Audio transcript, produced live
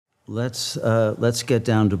let's get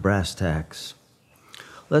down to brass tacks.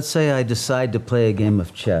 Let's say I decide to play a game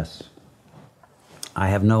of chess. I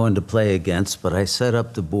have no one to play against, but I set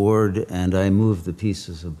up the board and I move the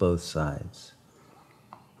pieces of both sides.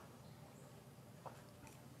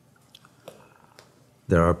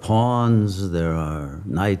 There are pawns, there are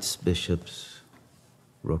knights, bishops,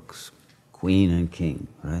 rooks, queen and king,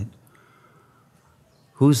 right?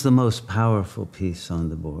 Who's the most powerful piece on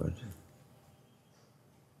the board?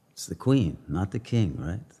 It's the queen, not the king,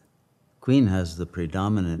 right? Queen has the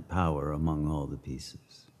predominant power among all the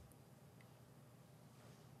pieces.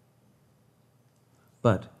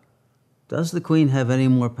 But does the queen have any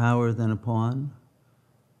more power than a pawn?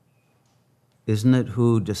 Isn't it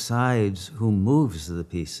who decides who moves the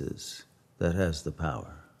pieces that has the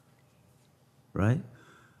power? Right?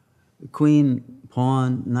 Queen,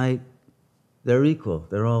 pawn, knight, they're equal.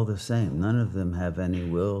 They're all the same. None of them have any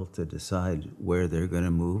will to decide where they're going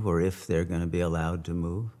to move or if they're going to be allowed to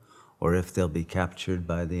move or if they'll be captured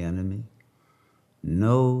by the enemy.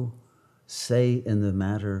 No say in the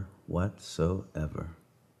matter whatsoever.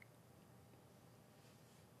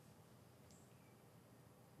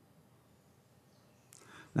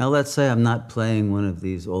 Now let's say I'm not playing one of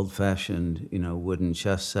these old-fashioned, wooden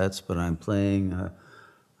chess sets, but I'm playing a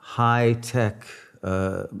high-tech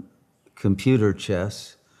computer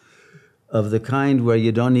chess of the kind where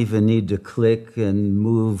you don't even need to click and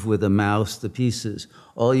move with a mouse the pieces.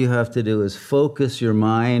 All you have to do is focus your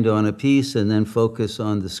mind on a piece and then focus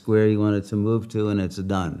on the square you want it to move to, and it's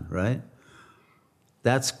done, right?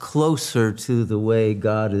 That's closer to the way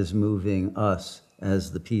God is moving us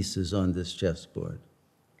as the pieces on this chessboard.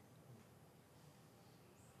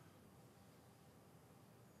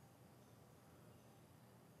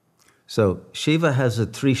 So Shiva has a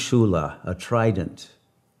trishula, a trident,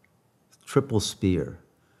 triple spear.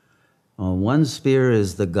 On one spear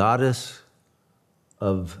is the goddess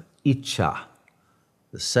of Icha.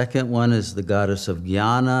 The second one is the goddess of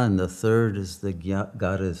Jnana, and the third is the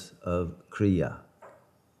goddess of Kriya.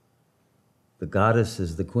 The goddess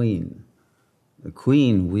is the queen. The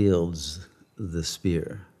queen wields the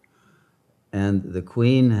spear. And the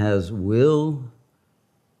queen has will,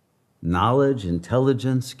 knowledge,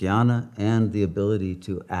 intelligence, jnana, and the ability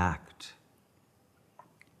to act.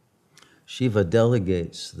 Shiva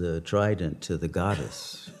delegates the trident to the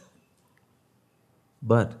goddess.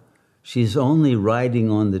 But she's only riding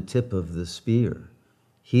on the tip of the spear.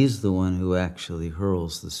 He's the one who actually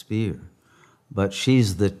hurls the spear. But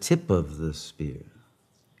she's the tip of the spear.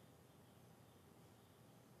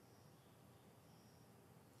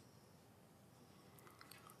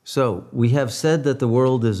 So we have said that the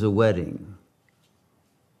world is a wedding.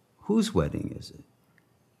 Whose wedding is it?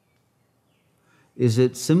 Is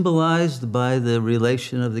it symbolized by the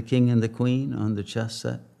relation of the king and the queen on the chess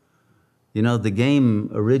set? The game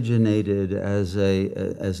originated as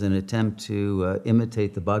an attempt to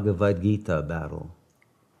imitate the Bhagavad Gita battle.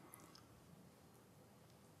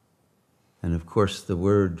 And of course, the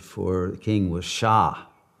word for king was Shah.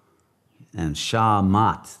 And Shah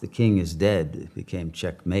Mat, the king is dead, it became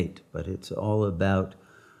checkmate. But it's all about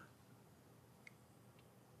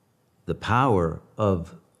the power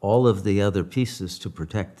of all of the other pieces to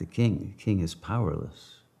protect the king. The king is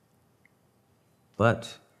powerless.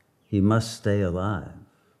 But he must stay alive,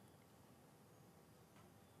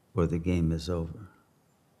 or the game is over.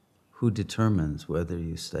 Who determines whether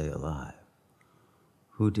you stay alive?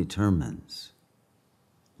 Who determines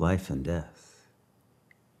life and death?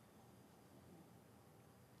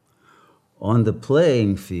 On the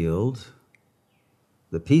playing field,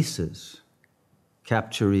 the pieces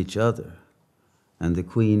capture each other, and the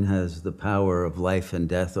queen has the power of life and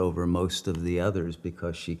death over most of the others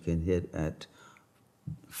because she can hit at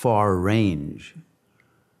far range.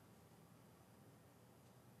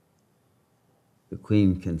 The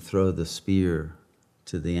queen can throw the spear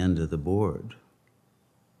to the end of the board.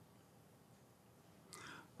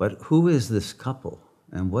 But who is this couple,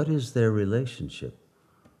 and what is their relationship?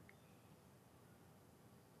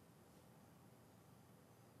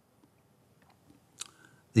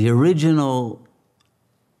 The original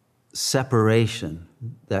separation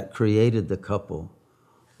that created the couple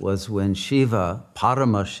was when Shiva,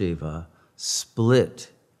 Paramashiva, split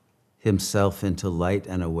himself into light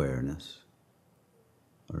and awareness.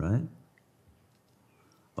 All right?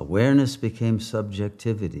 Awareness became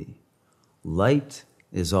subjectivity. Light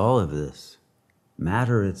is all of this.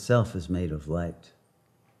 Matter itself is made of light.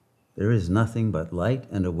 There is nothing but light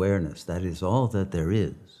and awareness. That is all that there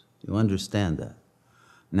is. You understand that?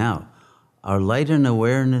 Now, are light and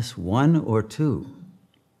awareness one or two?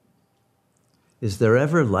 Is there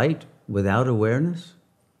ever light without awareness?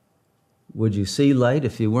 Would you see light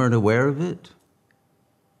if you weren't aware of it?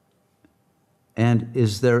 And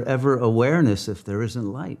is there ever awareness if there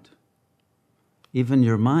isn't light? Even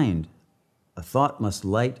your mind, a thought must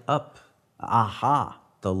light up. Aha,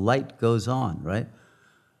 the light goes on, right?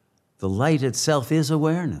 The light itself is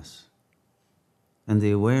awareness, and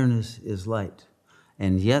the awareness is light.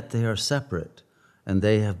 And yet they are separate, and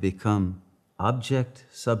they have become object,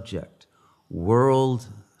 subject, world,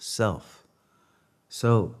 self.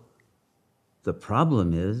 So the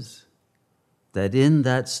problem is that in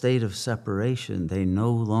that state of separation, they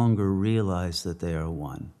no longer realize that they are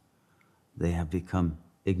one. They have become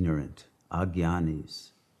ignorant,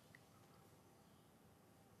 agyanis.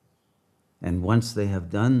 And once they have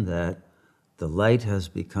done that, the light has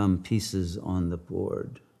become pieces on the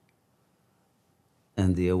board.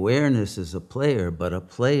 And the awareness is a player, but a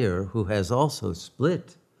player who has also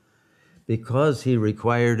split because he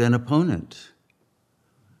required an opponent.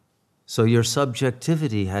 So your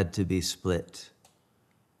subjectivity had to be split.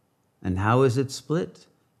 And how is it split?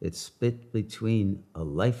 It's split between a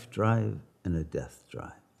life drive and a death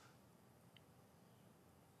drive.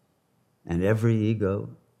 And every ego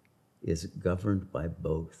is governed by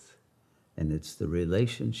both. And it's the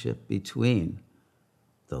relationship between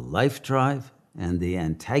the life drive and the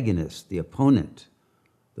antagonist, the opponent.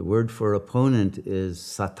 The word for opponent is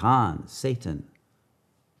Satan, Satan.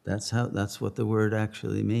 That's what the word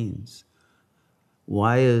actually means.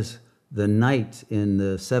 Why is the knight in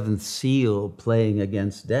the seventh seal playing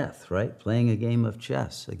against death, right? Playing a game of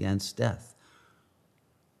chess against death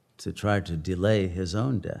to try to delay his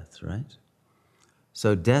own death, right?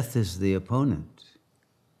 So death is the opponent.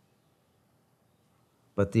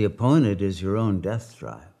 But the opponent is your own death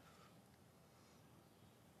drive.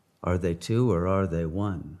 Are they two or are they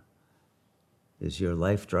one? Is your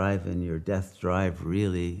life drive and your death drive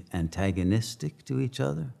really antagonistic to each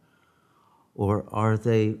other? Or are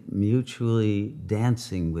they mutually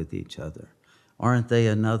dancing with each other? Aren't they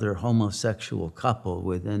another homosexual couple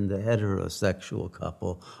within the heterosexual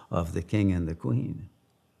couple of the king and the queen?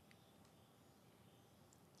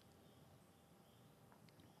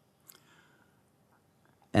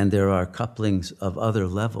 And there are couplings of other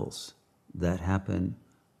levels that happen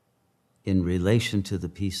in relation to the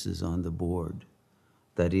pieces on the board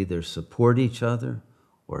that either support each other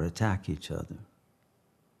or attack each other.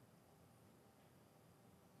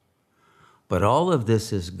 But all of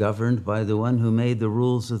this is governed by the one who made the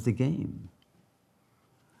rules of the game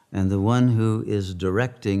and the one who is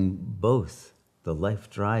directing both the life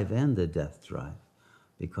drive and the death drive,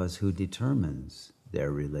 because who determines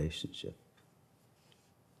their relationship.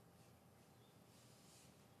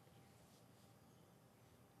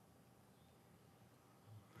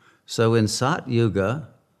 So in Sat Yuga,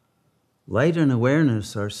 light and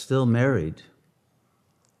awareness are still married.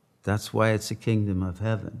 That's why it's a kingdom of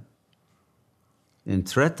heaven. In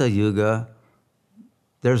Treta Yuga,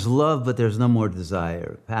 there's love, but there's no more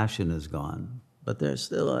desire. Passion is gone, but they're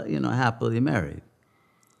still, happily married.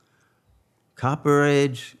 Copper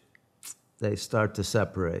Age, they start to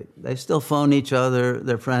separate. They still phone each other.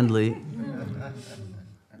 They're friendly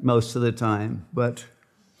most of the time, but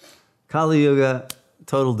Kali Yuga,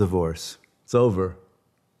 total divorce. It's over.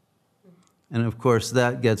 And of course,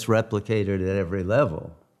 that gets replicated at every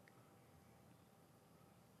level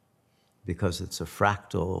because it's a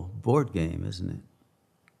fractal board game, isn't it?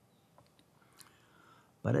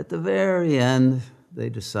 But at the very end, they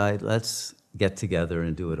decide, let's get together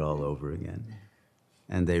and do it all over again.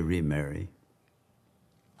 And they remarry.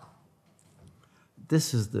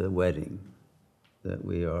 This is the wedding that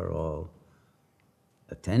we are all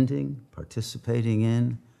attending, participating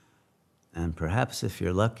in, and perhaps if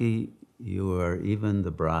you're lucky, you are even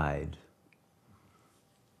the bride.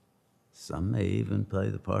 Some may even play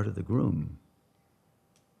the part of the groom.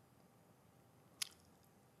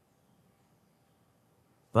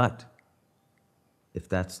 But if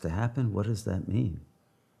that's to happen, what does that mean?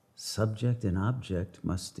 Subject and object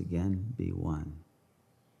must again be one.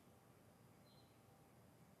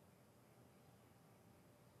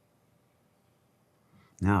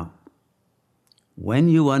 Now, when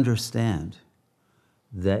you understand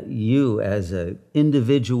that you as an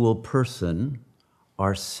individual person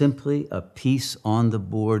are simply a piece on the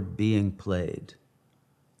board being played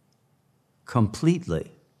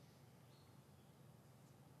completely.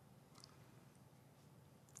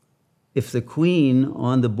 If the queen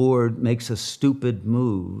on the board makes a stupid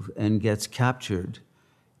move and gets captured,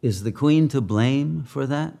 is the queen to blame for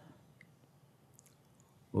that?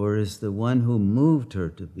 Or is the one who moved her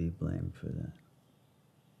to be blamed for that?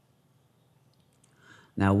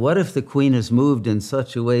 Now, what if the queen is moved in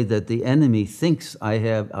such a way that the enemy thinks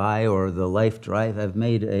I or the life drive have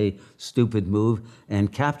made a stupid move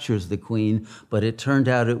and captures the queen, but it turned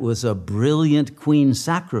out it was a brilliant queen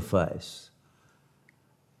sacrifice,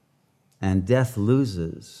 and death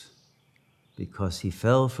loses because he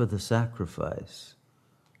fell for the sacrifice,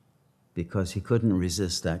 because he couldn't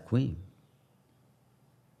resist that queen.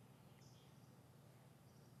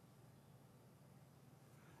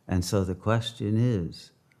 And so the question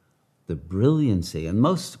is, the brilliancy, and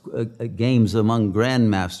most games among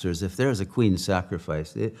grandmasters, if there's a queen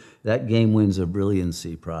sacrifice, that game wins a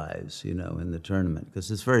brilliancy prize, in the tournament,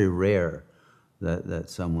 because it's very rare that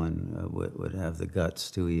someone would have the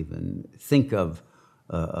guts to even think of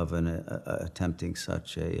attempting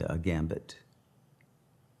such a gambit.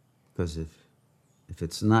 Because if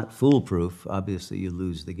it's not foolproof, obviously you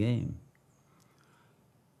lose the game.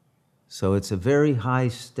 So it's a very high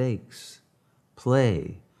stakes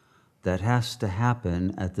play that has to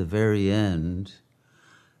happen at the very end,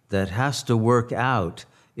 that has to work out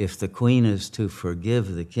if the queen is to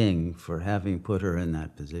forgive the king for having put her in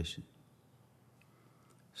that position.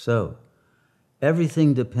 So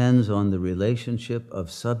everything depends on the relationship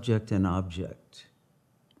of subject and object.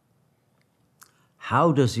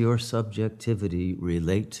 How does your subjectivity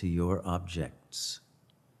relate to your objects?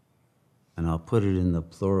 And I'll put it in the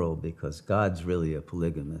plural because God's really a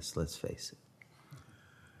polygamist, let's face it.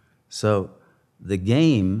 So the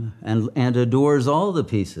game, and adores all the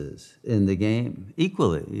pieces in the game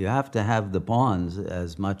equally. You have to have the pawns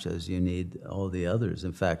as much as you need all the others.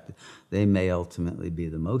 In fact, they may ultimately be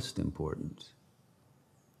the most important.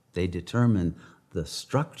 They determine the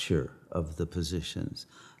structure of the positions,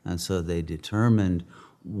 and so they determined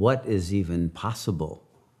what is even possible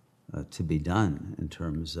to be done in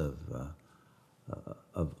terms of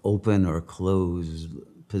open or closed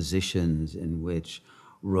positions in which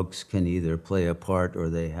rooks can either play a part or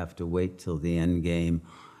they have to wait till the end game.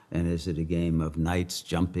 And is it a game of knights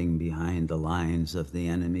jumping behind the lines of the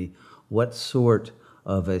enemy? What sort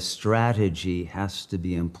of a strategy has to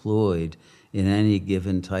be employed in any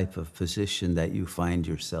given type of position that you find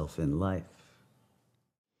yourself in life?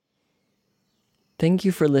 Thank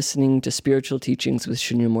you for listening to Spiritual Teachings with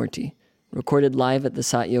Shunyamurti, recorded live at the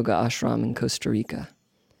Sat Yoga Ashram in Costa Rica.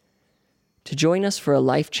 To join us for a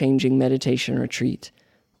life-changing meditation retreat,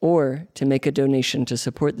 or to make a donation to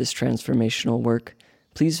support this transformational work,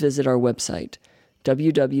 please visit our website,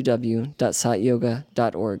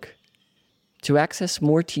 www.satyoga.org. To access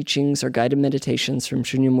more teachings or guided meditations from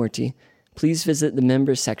Shunyamurti, please visit the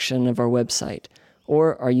members section of our website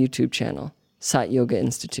or our YouTube channel, Sat Yoga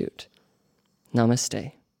Institute.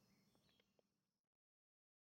 Namaste.